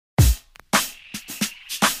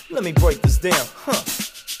Let me break this down,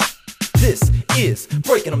 This is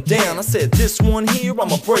breaking them down. I said this one here,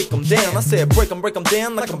 I'ma break them down. I said break them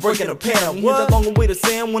down like I'm breaking a pound. Hear that long way to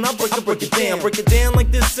sound when I break it down. Break it down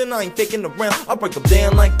like this and I ain't faking around. I break them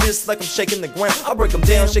down like this, like I'm shaking the ground. I break them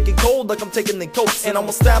down, shaking cold like I'm taking the coat. And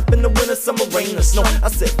I'ma stop in the winter, summer, rain, or snow. I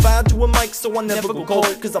set fire to a mic so I never go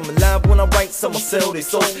cold. Cause I'm alive when I write, some will sell their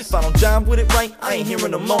soul. If I don't jive with it right, I ain't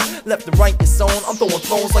hearing them more. Left and right, it's on, I'm throwing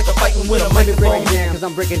phones like I'm fighting with a microphone. Cause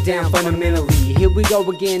I'm breaking down fundamentally. Here we go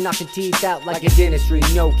again, knocking teeth out like a dentistry.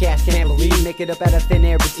 No cash, can't believe, make it up out of thin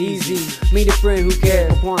air, it's easy. Meet a friend who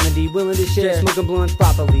cares for quantity, willing to share, smoking blunts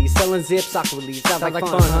properly, selling zips awkwardly, sounds like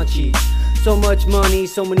fun, huh, cheap? So much money,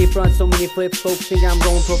 so many fronts, so many flips. Folks think I'm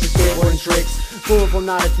going pro for skateboarding tricks. Full of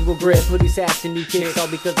not to a grip, hoodie hats and new kicks, all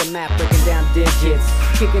because of Matt breaking down digits.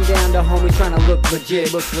 Kicking down the homies trying to look legit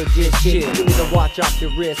shit. You need to watch off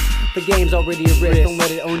your wrist. The game's already a risk, don't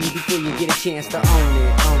let it own you before you get a chance to own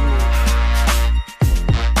it.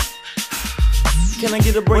 Can I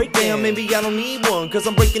get a breakdown? Maybe I don't need one, cause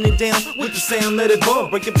I'm breaking it down with the sound, let it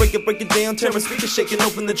bump. Break it down, tearing speakers, shaking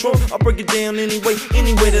open the trunk. I'll break it down any way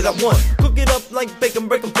that I want. Cook it up like bacon,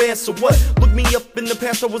 break 'em fast, so what? Look me up in the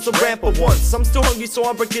past, I was a rapper once. I'm still hungry, so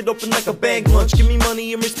I break it open like a bag lunch. Give me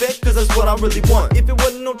money and respect, cause that's what I really want. If it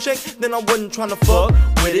wasn't no check, then I wasn't trying to fuck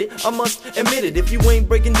with it. I must admit it, if you ain't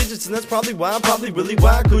breaking digits, then that's probably why I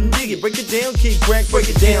couldn't dig it. Break it down, Kid Crack, break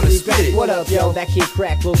it down and spit it. What up, yo? That Kid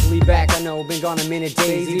Crack, locally back. I know, been gone a minute,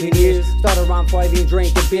 days, even years. Started around before I even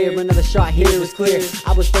drank a beer. Another shot here was clear.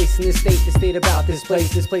 I was facing this state about this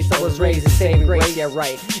place I was raised in saving grace. Yeah,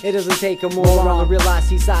 right. It doesn't take a moron to realize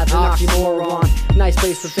Seaside's an oxymoron. Nice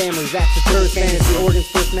place for families, that's the first fantasy. Organs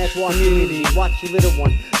first match, watch community. Watch your little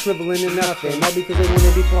one shriveling in nothing, all because they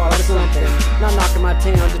wanna be part of something. Not knocking my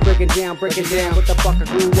town, just breaking down what the fuck I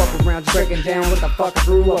grew up around. Just breaking down what the fuck I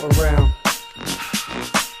grew up around.